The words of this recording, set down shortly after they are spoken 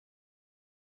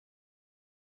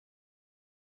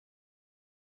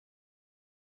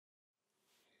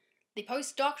The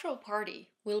postdoctoral party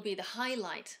will be the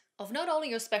highlight of not only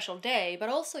your special day, but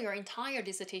also your entire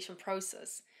dissertation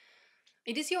process.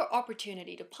 It is your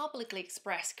opportunity to publicly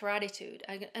express gratitude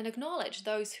and acknowledge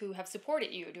those who have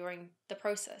supported you during the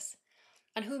process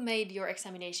and who made your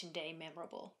examination day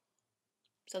memorable.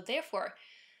 So, therefore,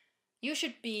 you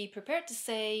should be prepared to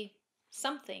say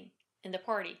something in the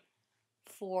party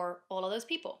for all of those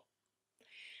people.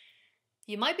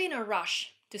 You might be in a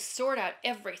rush to sort out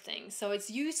everything, so it's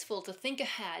useful to think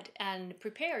ahead and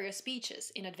prepare your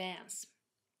speeches in advance.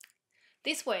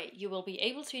 This way, you will be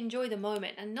able to enjoy the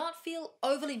moment and not feel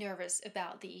overly nervous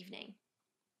about the evening.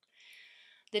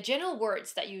 The general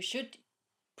words that you should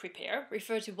prepare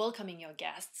refer to welcoming your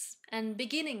guests and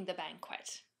beginning the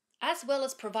banquet, as well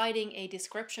as providing a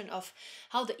description of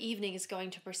how the evening is going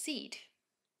to proceed.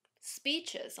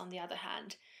 Speeches, on the other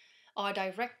hand, are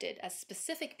directed at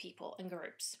specific people and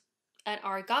groups and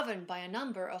are governed by a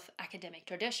number of academic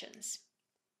traditions.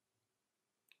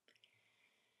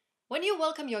 When you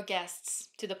welcome your guests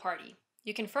to the party,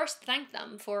 you can first thank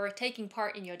them for taking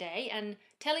part in your day and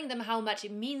telling them how much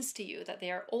it means to you that they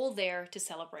are all there to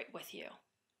celebrate with you.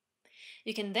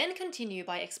 You can then continue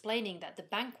by explaining that the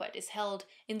banquet is held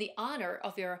in the honor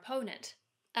of your opponent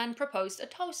and propose a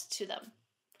toast to them.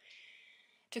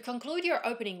 To conclude your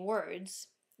opening words,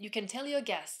 you can tell your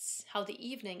guests how the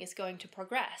evening is going to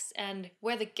progress and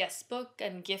where the guest book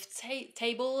and gift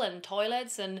table and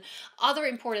toilets and other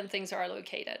important things are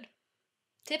located.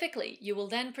 Typically, you will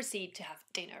then proceed to have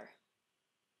dinner.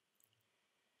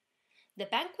 The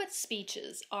banquet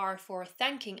speeches are for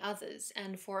thanking others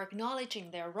and for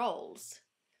acknowledging their roles.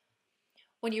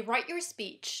 When you write your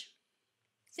speech,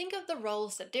 think of the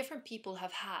roles that different people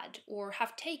have had or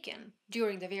have taken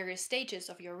during the various stages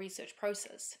of your research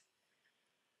process.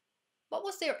 What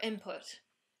was their input?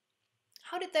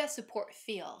 How did their support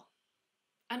feel?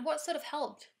 And what sort of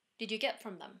help did you get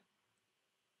from them?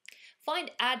 Find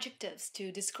adjectives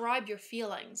to describe your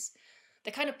feelings,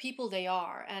 the kind of people they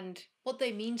are, and what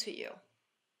they mean to you.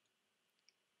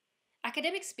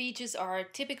 Academic speeches are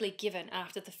typically given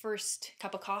after the first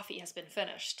cup of coffee has been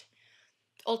finished.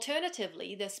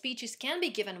 Alternatively, the speeches can be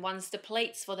given once the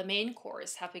plates for the main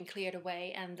course have been cleared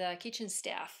away and the kitchen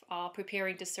staff are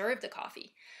preparing to serve the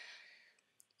coffee.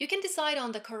 You can decide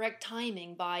on the correct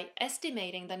timing by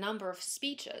estimating the number of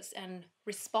speeches and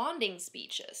responding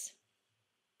speeches.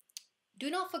 Do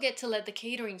not forget to let the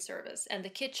catering service and the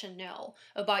kitchen know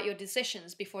about your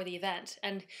decisions before the event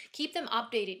and keep them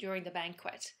updated during the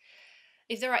banquet.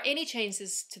 If there are any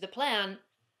changes to the plan,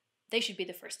 they should be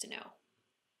the first to know.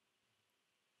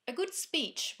 A good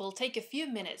speech will take a few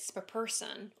minutes per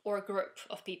person or group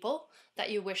of people that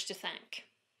you wish to thank.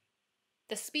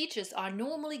 The speeches are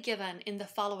normally given in the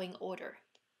following order.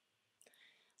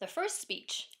 The first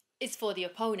speech is for the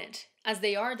opponent, as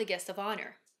they are the guest of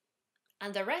honor,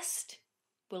 and the rest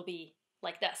will be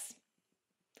like this.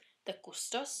 The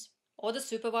custos, or the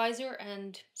supervisor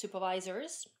and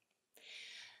supervisors,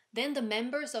 then the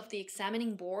members of the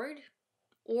examining board,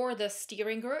 or the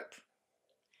steering group,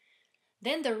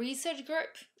 then the research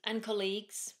group and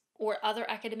colleagues, or other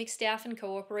academic staff and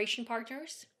cooperation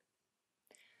partners,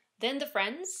 then the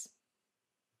friends,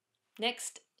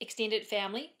 next extended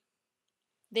family,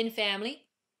 then family,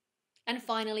 and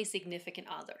finally significant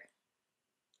other.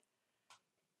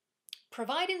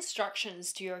 Provide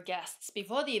instructions to your guests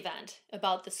before the event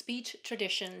about the speech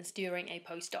traditions during a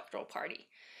postdoctoral party.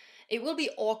 It will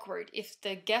be awkward if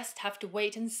the guests have to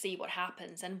wait and see what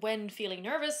happens, and when feeling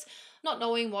nervous, not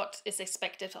knowing what is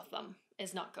expected of them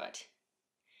is not good.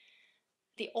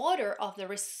 The order of the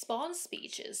response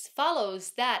speeches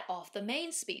follows that of the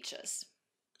main speeches,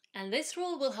 and this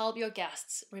rule will help your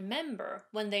guests remember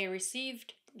when they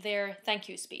received their thank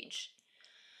you speech.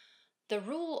 The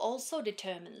rule also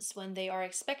determines when they are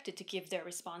expected to give their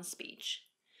response speech.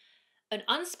 An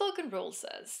unspoken rule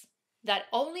says that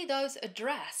only those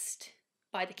addressed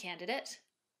by the candidate,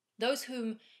 those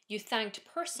whom you thanked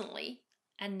personally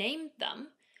and named them,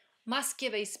 must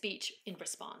give a speech in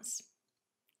response.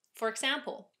 For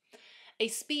example, a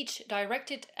speech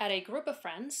directed at a group of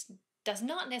friends does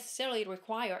not necessarily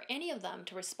require any of them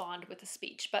to respond with a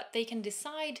speech, but they can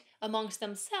decide amongst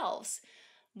themselves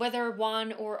whether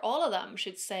one or all of them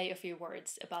should say a few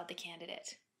words about the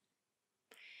candidate.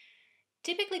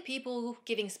 Typically, people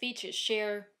giving speeches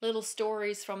share little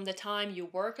stories from the time you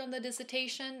work on the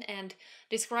dissertation and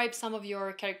describe some of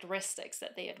your characteristics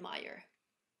that they admire.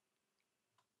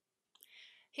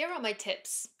 Here are my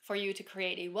tips for you to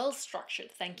create a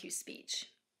well-structured thank you speech.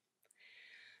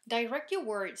 Direct your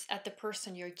words at the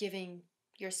person you're giving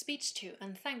your speech to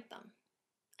and thank them.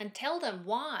 And tell them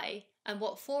why and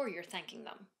what for you're thanking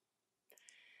them.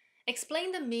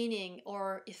 Explain the meaning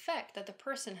or effect that the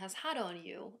person has had on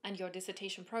you and your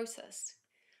dissertation process.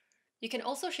 You can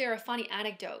also share a funny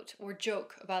anecdote or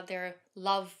joke about their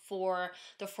love for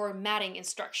the formatting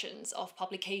instructions of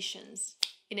publications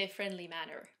in a friendly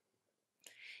manner.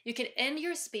 You can end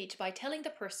your speech by telling the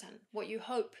person what you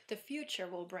hope the future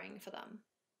will bring for them.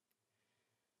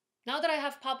 Now that I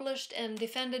have published and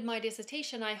defended my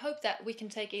dissertation, I hope that we can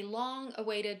take a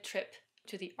long-awaited trip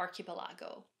to the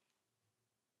archipelago.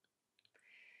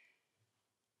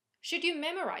 Should you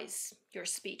memorize your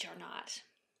speech or not?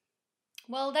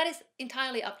 Well, that is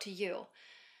entirely up to you,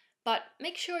 but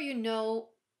make sure you know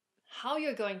how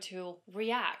you're going to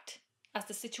react, as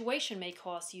the situation may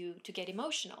cause you to get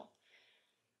emotional.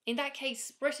 In that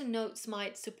case, written notes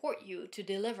might support you to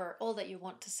deliver all that you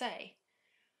want to say.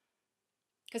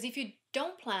 Because if you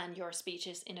don't plan your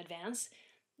speeches in advance,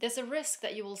 there's a risk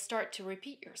that you will start to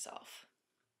repeat yourself.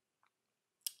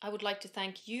 I would like to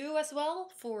thank you as well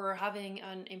for having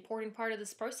an important part of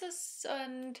this process,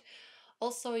 and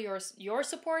also your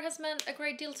support has meant a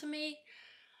great deal to me.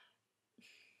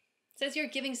 Since you're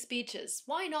giving speeches,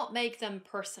 why not make them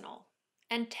personal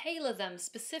and tailor them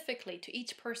specifically to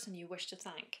each person you wish to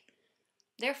thank?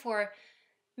 Therefore,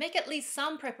 make at least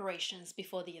some preparations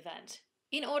before the event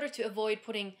in order to avoid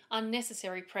putting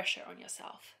unnecessary pressure on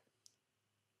yourself.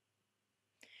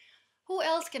 Who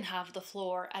else can have the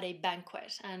floor at a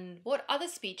banquet, and what other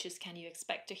speeches can you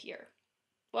expect to hear?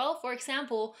 Well, for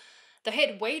example, the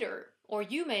head waiter, or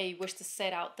you may wish to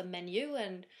set out the menu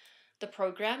and the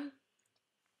program.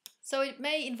 So it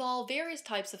may involve various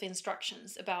types of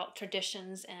instructions about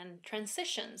traditions and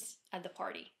transitions at the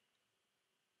party.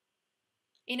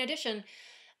 In addition,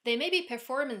 there may be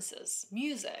performances,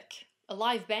 music, a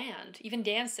live band, even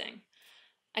dancing,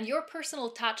 and your personal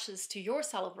touches to your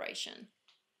celebration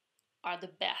are the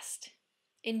best.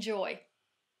 Enjoy.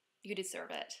 You deserve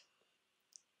it.